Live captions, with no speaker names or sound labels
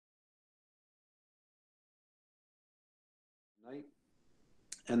night.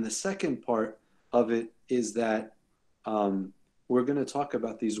 And the second part of it is that we're going to talk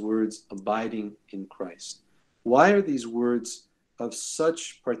about these words abiding in Christ. Why are these words of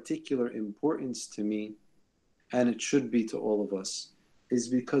such particular importance to me, and it should be to all of us? Is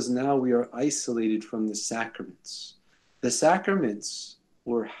because now we are isolated from the sacraments. The sacraments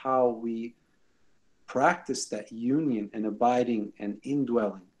were how we practice that union and abiding and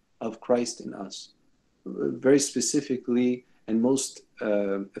indwelling of Christ in us, very specifically and most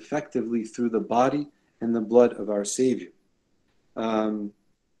effectively through the body and the blood of our Savior. And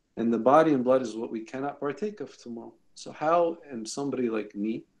the body and blood is what we cannot partake of tomorrow. So how am somebody like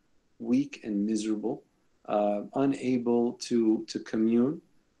me, weak and miserable, unable to commune,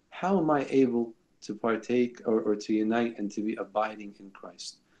 how am I able to partake or to unite and to be abiding in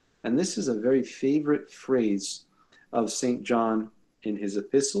Christ? And this is a very favorite phrase of St. John in his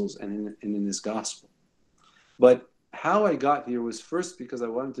epistles and in his gospel. But how I got here was first because I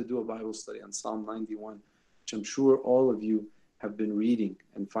wanted to do a Bible study on Psalm 91, which I'm sure all of you have been reading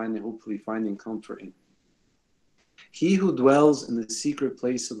and hopefully finding comfort in. He who dwells in the secret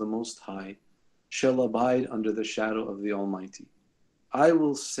place of the Most High shall abide under the shadow of the Almighty. I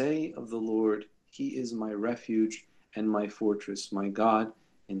will say of the Lord, He is my refuge and my fortress, my God,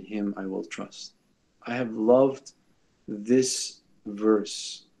 in Him I will trust. I have loved this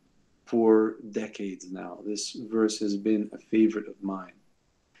verse for decades now. This verse has been a favorite of mine.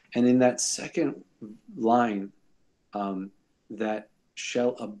 And in that second line, that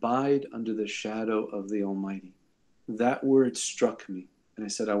shall abide under the shadow of the Almighty, that word struck me. And I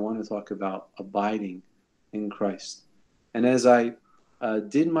said, I want to talk about abiding in Christ. And as I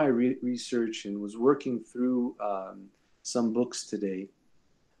did my research and was working through some books today,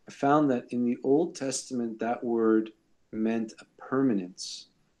 I found that in the Old Testament, that word meant a permanence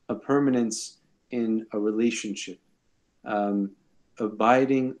in a relationship.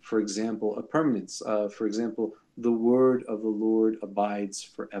 Abiding, for example, a permanence. For example, the word of the Lord abides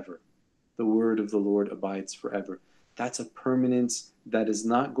forever. The word of the Lord abides forever. That's a permanence that is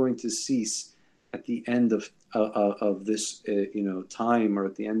not going to cease at the end of this time, or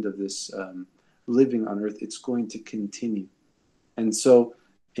at the end of this living on earth. It's going to continue. And so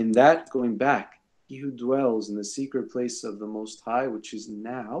in that, going back, he who dwells in the secret place of the Most High, which is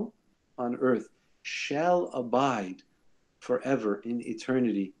now on earth, shall abide forever in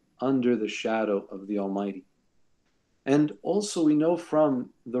eternity under the shadow of the Almighty. And also we know from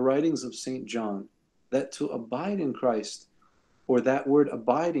the writings of St. John that to abide in Christ, or that word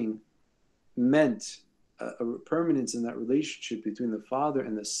abiding, meant a permanence in that relationship between the Father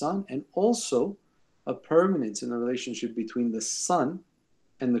and the Son, and also a permanence in the relationship between the Son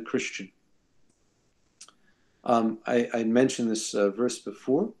and the Christian. I mentioned this verse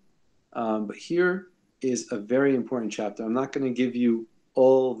before, but here is a very important chapter. I'm not going to give you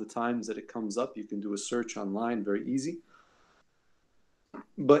all the times that it comes up. You can do a search online, very easy.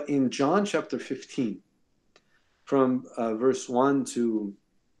 But in John chapter 15, from verse 1 to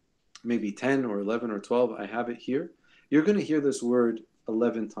maybe 10 or 11 or 12, I have it here. You're going to hear this word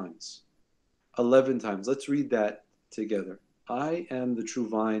 11 times. 11 times. Let's read that together. I am the true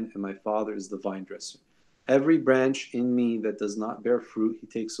vine, and my Father is the vine dresser. Every branch in me that does not bear fruit, he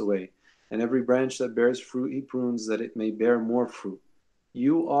takes away. And every branch that bears fruit, he prunes, that it may bear more fruit.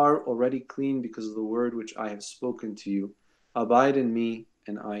 You are already clean because of the word which I have spoken to you. Abide in me,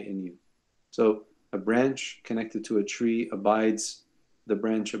 and I in you. So a branch connected to a tree abides, the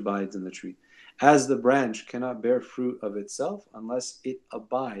branch abides in the tree. As the branch cannot bear fruit of itself unless it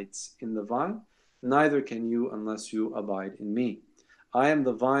abides in the vine, neither can you unless you abide in me. I am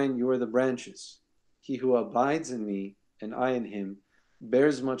the vine, you are the branches. He who abides in me, and I in him,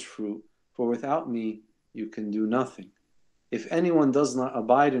 bears much fruit, for without me you can do nothing. If anyone does not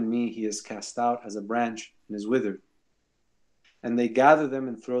abide in me, he is cast out as a branch and is withered. And they gather them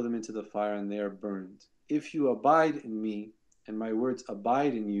and throw them into the fire, and they are burned. If you abide in me, and my words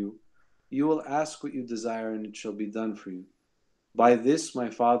abide in you, you will ask what you desire, and it shall be done for you. By this my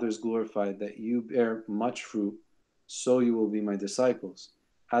Father is glorified, that you bear much fruit, so you will be my disciples.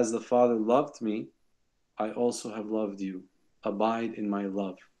 As the Father loved me, I also have loved you. Abide in my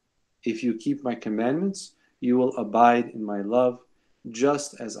love. If you keep my commandments, you will abide in my love,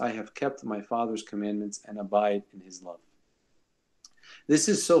 just as I have kept my Father's commandments and abide in his love. This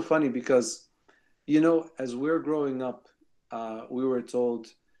is so funny because, as we're growing up, we were told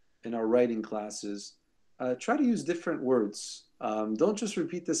in our writing classes, try to use different words. Don't just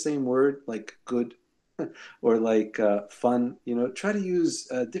repeat the same word like good or like fun. Try to use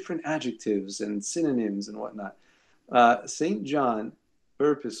different adjectives and synonyms and whatnot. St. John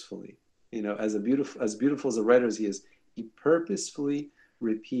purposefully, as beautiful as a writer as he is, He purposefully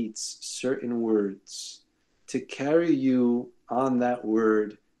repeats certain words to carry you on that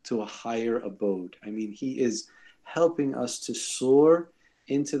word to a higher abode. I mean, he is helping us to soar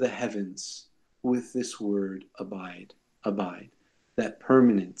into the heavens with this word, abide, abide, that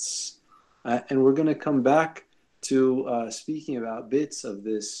permanence. And we're going to come back to speaking about bits of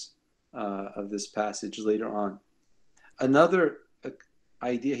this passage later on. Another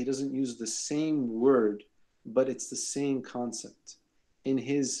idea, he doesn't use the same word, but it's the same concept. In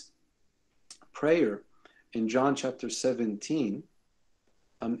his prayer in John chapter 17,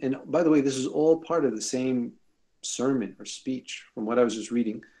 and by the way, this is all part of the same sermon or speech from what I was just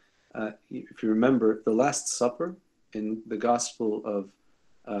reading. If you remember, the Last Supper in the Gospel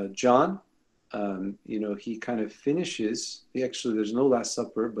of John, he kind of finishes, there's no Last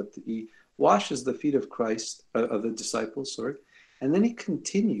Supper, but he washes the feet of Christ, of the disciples, sorry, and then he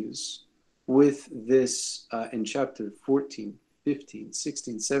continues with this in chapter 14, 15,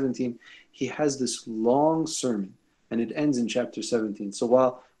 16, 17. He has this long sermon, and it ends in chapter 17. So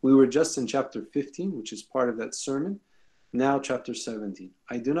while we were just in chapter 15, which is part of that sermon, now chapter 17.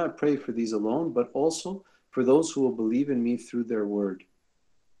 I do not pray for these alone, but also for those who will believe in me through their word.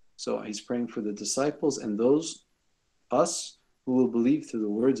 So he's praying for the disciples and us who will believe through the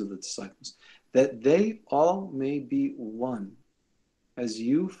words of the disciples, that they all may be one, as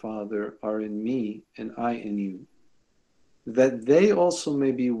you, Father, are in me and I in you, that they also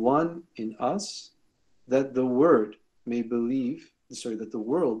may be one in us, that the world may believe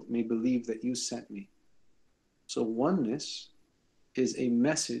that you sent me. So oneness is a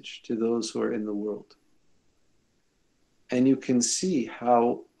message to those who are in the world. And you can see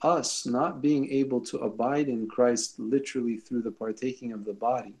how us not being able to abide in Christ literally through the partaking of the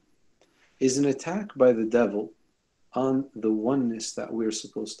body is an attack by the devil on the oneness that we're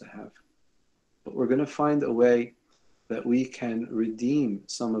supposed to have. But we're going to find a way that we can redeem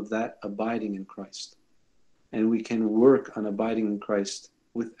some of that abiding in Christ. And we can work on abiding in Christ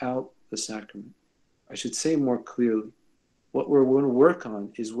without the sacrament. I should say more clearly, what we're going to work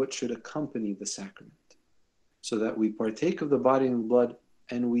on is what should accompany the sacrament, so that we partake of the body and blood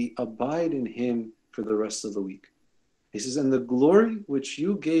and we abide in him for the rest of the week. He says, and the glory which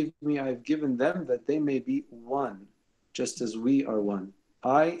you gave me, I have given them, that they may be one, just as we are one.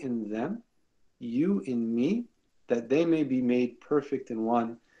 I in them, you in me, that they may be made perfect in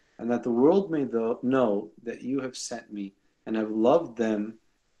one, and that the world may know that you have sent me and have loved them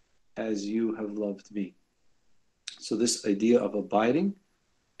as you have loved me. So this idea of abiding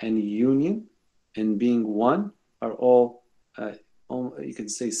and union and being one are all, you can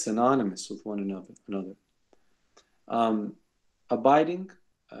say, synonymous with one another. Abiding,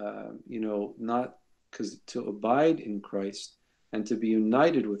 not because to abide in Christ and to be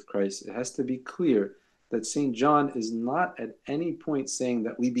united with Christ, it has to be clear that St. John is not at any point saying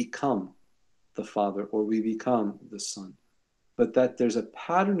that we become the Father or we become the Son, but that there's a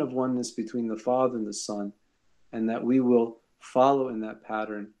pattern of oneness between the Father and the Son, and that we will follow in that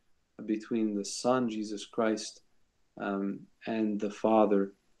pattern between the Son, Jesus Christ, and the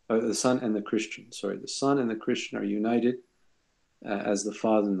Father, the Son and the Christian. Sorry, the Son and the Christian are united as the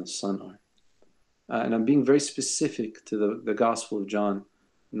Father and the Son are. And I'm being very specific to the Gospel of John,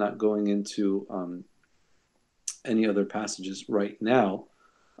 not going into any other passages right now,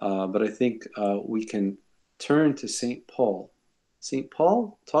 but I think we can turn to St. Paul. St.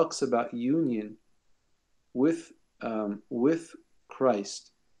 Paul talks about union with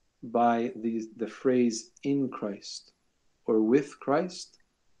Christ by the phrase in Christ, or with Christ,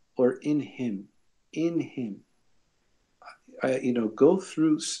 or in him. In him. Go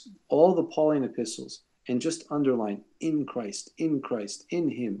through all the Pauline epistles and just underline in Christ, in Christ, in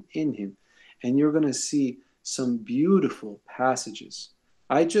him, and you're going to see some beautiful passages.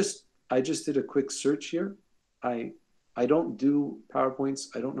 I just did a quick search here. I don't do PowerPoints.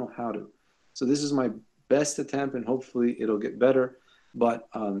 I don't know how to. So this is my best attempt, and hopefully it'll get better. But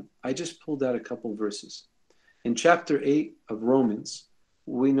I just pulled out a couple verses. In chapter 8 of Romans,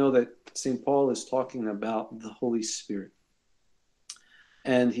 we know that St. Paul is talking about the Holy Spirit.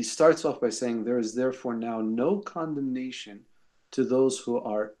 And he starts off by saying, there is therefore now no condemnation to those who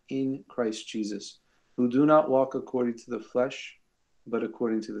are in Christ Jesus, who do not walk according to the flesh, but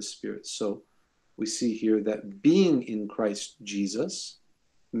according to the Spirit. So we see here that being in Christ Jesus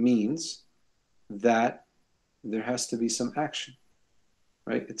means that there has to be some action,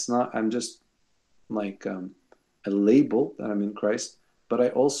 right? It's not, I'm just like a label that I'm in Christ, but I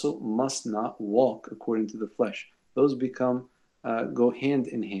also must not walk according to the flesh. Those go hand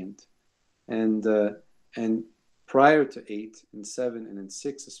in hand. And prior to 8 and 7 and in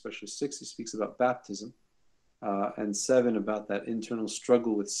 6, especially 6, he speaks about baptism. and 7 about that internal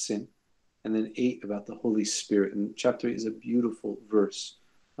struggle with sin, and then 8 about the Holy Spirit. And chapter 8 is a beautiful verse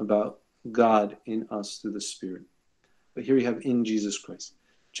about God in us through the Spirit. But here you have in Jesus Christ.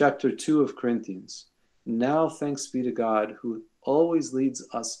 Chapter 2 of Corinthians. Now thanks be to God who always leads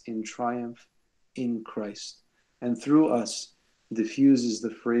us in triumph in Christ, and through us diffuses the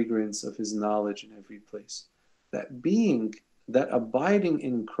fragrance of his knowledge in every place. That abiding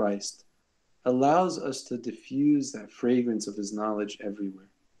in Christ allows us to diffuse that fragrance of his knowledge everywhere.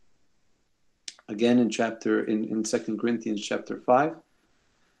 Again in 2 Corinthians chapter 5,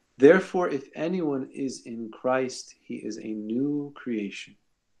 therefore if anyone is in Christ, he is a new creation.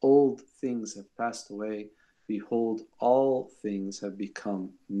 Old things have passed away. Behold, all things have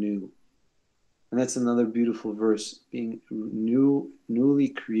become new. And that's another beautiful verse, being newly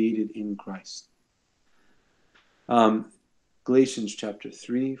created in Christ. Galatians chapter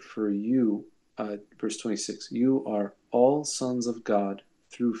 3, for you, verse 26, you are all sons of God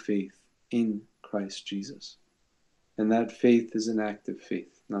through faith in Christ Jesus. And that faith is an active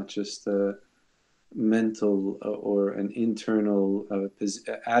faith, not just a mental or an internal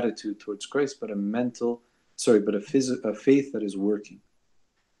attitude towards Christ, but a faith that is working.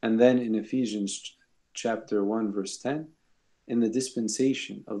 And then in Ephesians chapter 1, verse 10, in the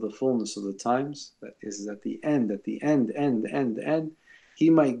dispensation of the fullness of the times, that is at the end, he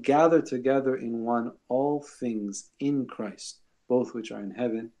might gather together in one all things in Christ, both which are in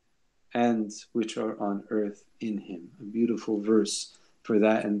heaven and which are on earth in him. A beautiful verse for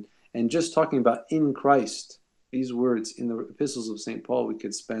that. And just talking about in Christ, these words in the epistles of St. Paul, we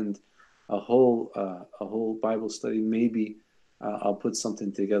could spend a whole Bible study. Maybe I'll put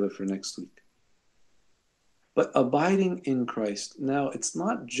something together for next week. But abiding in Christ, now it's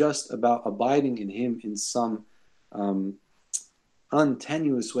not just about abiding in him in some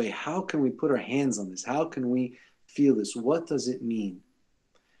untenuous way. How can we put our hands on this? How can we feel this? What does it mean?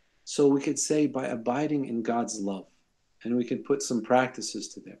 So we could say by abiding in God's love, and we can put some practices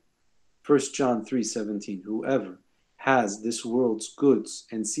to there. 1 John 3:17, whoever has this world's goods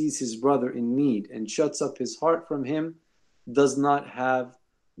and sees his brother in need and shuts up his heart from him does not have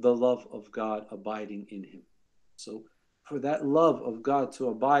the love of God abiding in him. So for that love of God to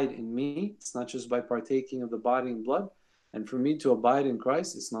abide in me, it's not just by partaking of the body and blood. And for me to abide in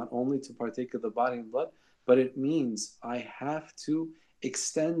Christ, it's not only to partake of the body and blood, but it means I have to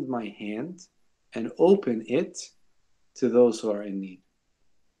extend my hand and open it to those who are in need.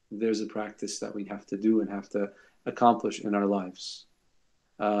 There's a practice that we have to do and have to accomplish in our lives.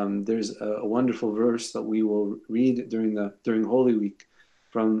 There's a wonderful verse that we will read during Holy Week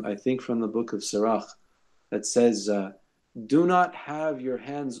from the book of Sirach, that says, do not have your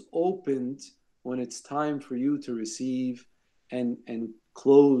hands opened when it's time for you to receive, and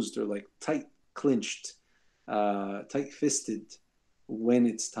closed or like tight clinched, tight fisted when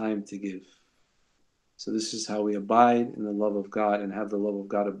it's time to give. So this is how we abide in the love of God and have the love of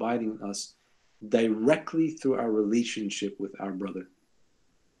God abiding in us directly through our relationship with our brother.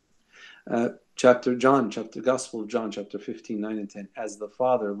 Gospel of John, chapter 15, 9 and 10. As the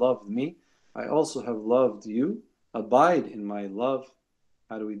Father loved me, I also have loved you. Abide in my love.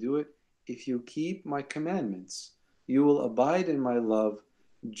 How do we do it? If you keep my commandments, you will abide in my love,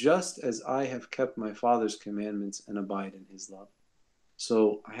 just as I have kept my Father's commandments and abide in his love.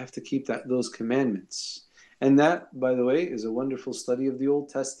 So I have to keep those commandments. And that, by the way, is a wonderful study of the Old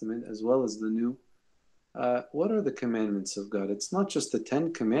Testament as well as the New. What are the commandments of God? It's not just the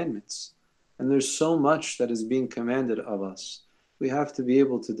 10 commandments. And there's so much that is being commanded of us. We have to be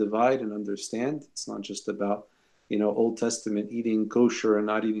able to divide and understand. It's not just about, Old Testament eating kosher or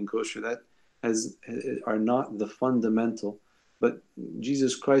not eating kosher. That are not the fundamental. But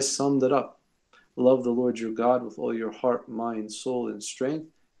Jesus Christ summed it up. Love the Lord your God with all your heart, mind, soul, and strength,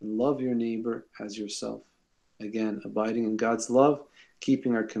 and love your neighbor as yourself. Again, abiding in God's love,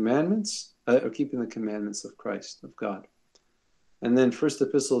 keeping our commandments, or keeping the commandments of Christ, of God. And then First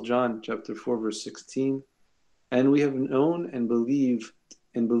Epistle of John, chapter 4, verse 16, and we have known and believed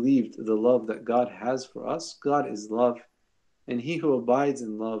the love that God has for us. God is love, and he who abides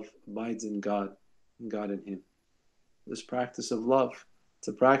in love abides in God, and God in him. This practice of love, it's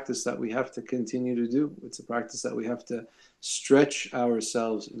a practice that we have to continue to do. It's a practice that we have to stretch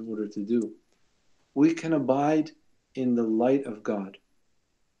ourselves in order to do. We can abide in the light of God.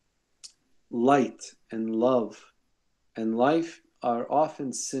 Light and love and life are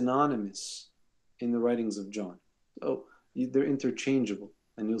often synonymous in the writings of John. So they're interchangeable.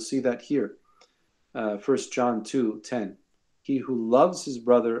 And you'll see that here. 1 John 2:10. He who loves his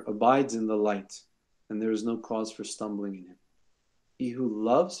brother abides in the light, and there is no cause for stumbling in him. He who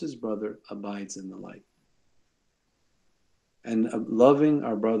loves his brother abides in the light. And loving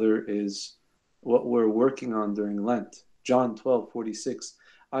our brother is what we're working on during Lent. John 12:46.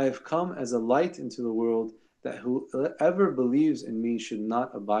 I have come as a light into the world, that whoever believes in me should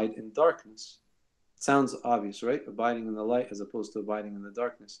not abide in darkness. Sounds obvious, right? Abiding in the light as opposed to abiding in the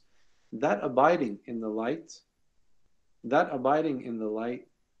darkness. That abiding in the light, that abiding in the light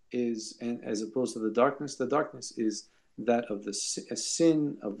is, and as opposed to the darkness is that of the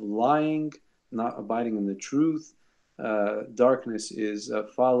sin of lying, not abiding in the truth. Darkness is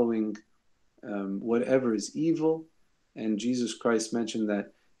following whatever is evil. And Jesus Christ mentioned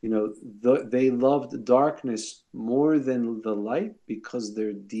that, they loved darkness more than the light because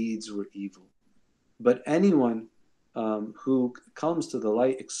their deeds were evil. But anyone who comes to the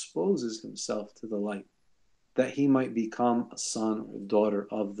light exposes himself to the light, that he might become a son or daughter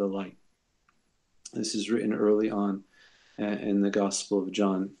of the light. This is written early on in the Gospel of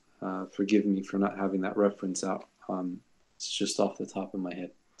John. Forgive me for not having that reference out. It's just off the top of my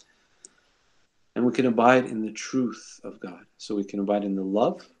head. And we can abide in the truth of God. So we can abide in the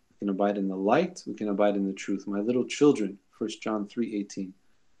love, we can abide in the light, we can abide in the truth. My little children, 1 John 3:18.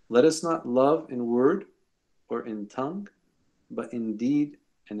 Let us not love in word or in tongue, but in deed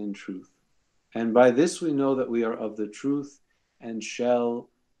and in truth. And by this we know that we are of the truth, and shall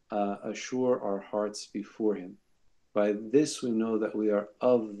assure our hearts before him. By this we know that we are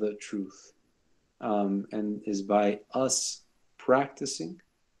of the truth, and is by us practicing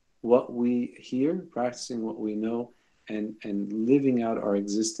what we hear, practicing what we know, and living out our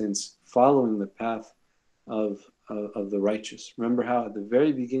existence, following the path of the righteous. Remember how at the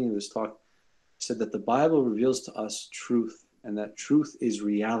very beginning of this talk I said that the Bible reveals to us truth, and that truth is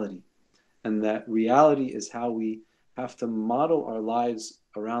reality, and that reality is how we have to model our lives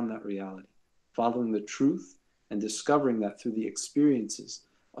around that reality, following the truth and discovering that through the experiences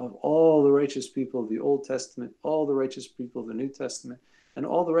of all the righteous people of the Old Testament, all the righteous people of the New Testament, and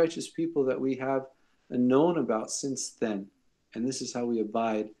all the righteous people that we have known about since then. And this is how we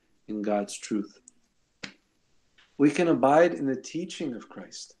abide in God's truth. We can abide in the teaching of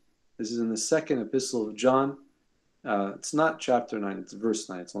Christ. This is in the second epistle of John. It's not chapter 9, it's verse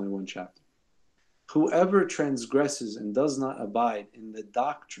 9. It's only one chapter. Whoever transgresses and does not abide in the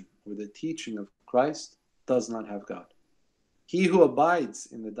doctrine or the teaching of Christ does not have God. He who abides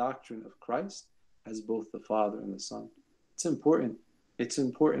in the doctrine of Christ has both the Father and the Son. It's important. It's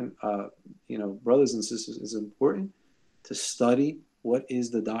important, brothers and sisters, it's important to study what is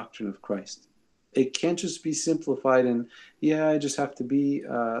the doctrine of Christ. It can't just be simplified in, I just have to be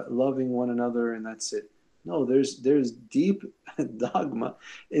loving one another and that's it. No, there's deep dogma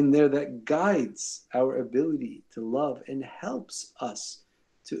in there that guides our ability to love and helps us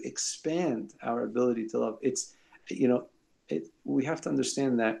to expand our ability to love. We have to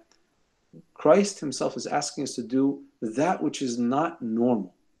understand that Christ himself is asking us to do that which is not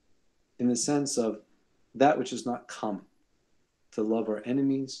normal, in the sense of that which is not common. To love our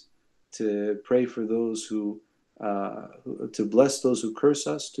enemies, to pray for those who to bless those who curse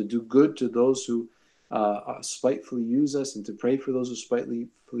us, to do good to those who spitefully use us, and to pray for those who spitefully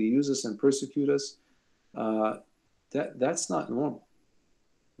use us and persecute us. That's not normal.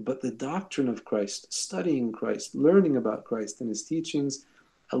 But the doctrine of Christ, studying Christ, learning about Christ and his teachings,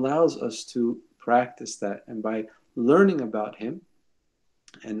 allows us to practice that. And by learning about him,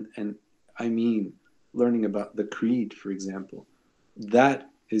 and I mean learning about the creed, for example, that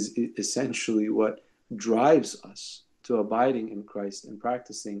is essentially what drives us to abiding in Christ and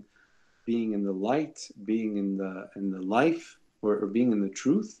practicing being in the light, being in the life, or being in the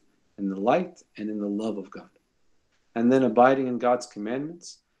truth, in the light, and in the love of God. And then abiding in God's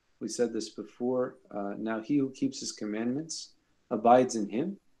commandments. We said this before. Now he who keeps his commandments abides in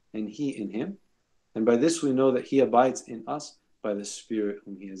him, and he in him. And by this we know that he abides in us by the Spirit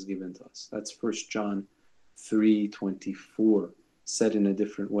whom he has given to us. That's 1 John 3:24, said in a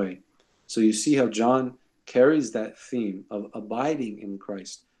different way. So you see how John carries that theme of abiding in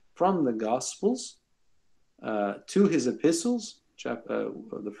Christ from the Gospels to his epistles,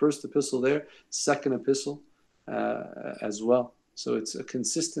 the first epistle there, second epistle as well. So it's a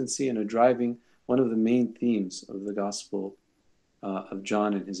consistency and a driving, one of the main themes of the Gospel of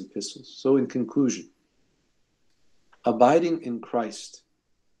John and his epistles. So in conclusion, abiding in Christ,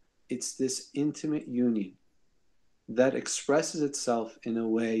 it's this intimate union that expresses itself in a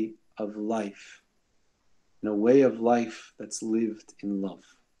way of life, that's lived in love.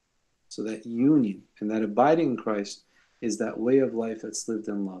 So that union and that abiding in Christ is that way of life that's lived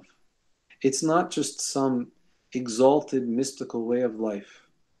in love. It's not just some exalted mystical way of life,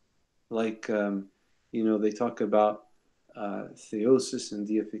 like they talk about theosis and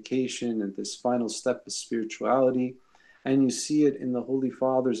deification and this final step of spirituality. And you see it in the Holy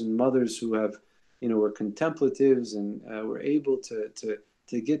Fathers and Mothers who have, were contemplatives and were able to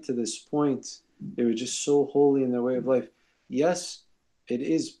get to this point. They were just so holy in their way of life. Yes, it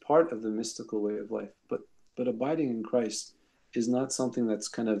is part of the mystical way of life, but abiding in Christ is not something that's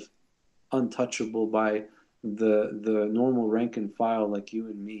kind of untouchable by the normal rank and file like you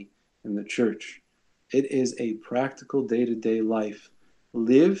and me in the church. It is a practical day-to-day life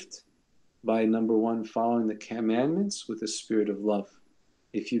lived by, number one, following the commandments with a spirit of love.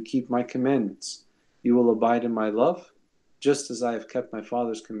 If you keep my commandments, you will abide in my love, just as I have kept my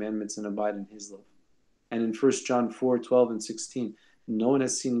Father's commandments and abide in his love. And in 1 John 4:12 and 16, no one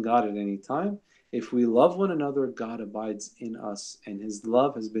has seen God at any time. If we love one another, God abides in us, and his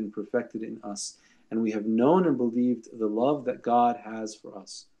love has been perfected in us. And we have known and believed the love that God has for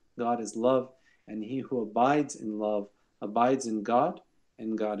us. God is love, and he who abides in love abides in God,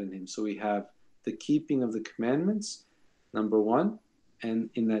 and God in him. So we have the keeping of the commandments, number one, and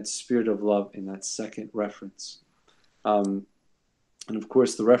in that spirit of love in that second reference. And of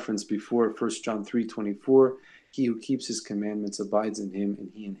course, the reference before, 1 John 3:24, he who keeps his commandments abides in him,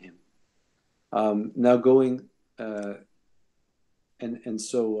 and he in him. Now going,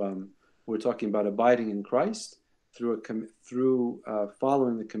 so we're talking about abiding in Christ through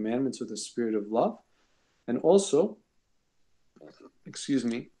following the commandments with a spirit of love, and also,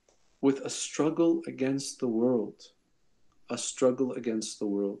 with a struggle against the world. A struggle against the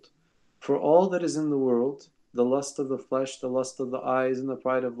world. For all that is in the world, the lust of the flesh, the lust of the eyes, and the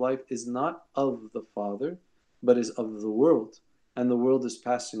pride of life is not of the Father, but is of the world. And the world is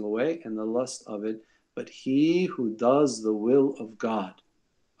passing away, and the lust of it, but he who does the will of God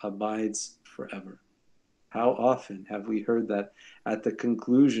abides forever. How often have we heard that at the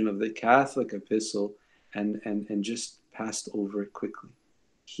conclusion of the Catholic epistle and just passed over it quickly?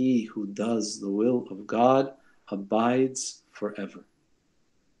 He who does the will of God abides forever.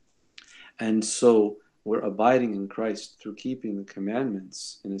 And so we're abiding in Christ through keeping the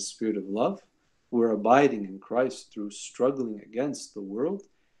commandments in a spirit of love. We're abiding in Christ through struggling against the world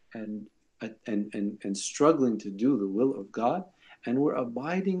and struggling to do the will of God. And we're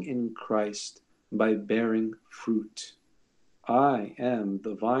abiding in Christ by bearing fruit. I am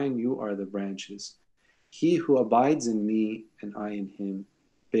the vine, you are the branches. He who abides in me and I in him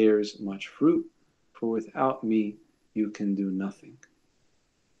bears much fruit, for without me you can do nothing.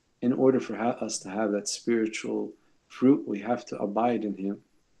 In order for us to have that spiritual fruit, we have to abide in him.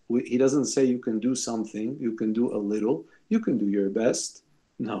 He doesn't say you can do something, you can do a little, you can do your best.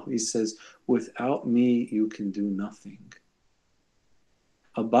 No, he says, without me you can do nothing.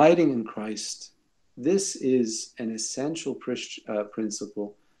 Abiding in Christ, this is an essential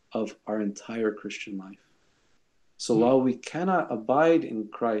principle of our entire Christian life. So while we cannot abide in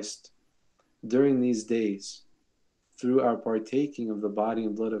Christ during these days through our partaking of the body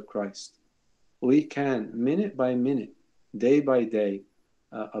and blood of Christ, we can, minute by minute, day by day,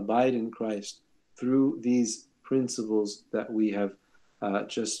 abide in Christ through these principles that we have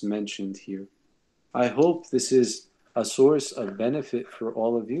just mentioned here. I hope this is a source of benefit for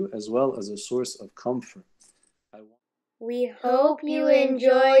all of you, as well as a source of comfort. We hope you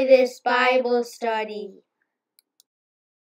enjoy this Bible study.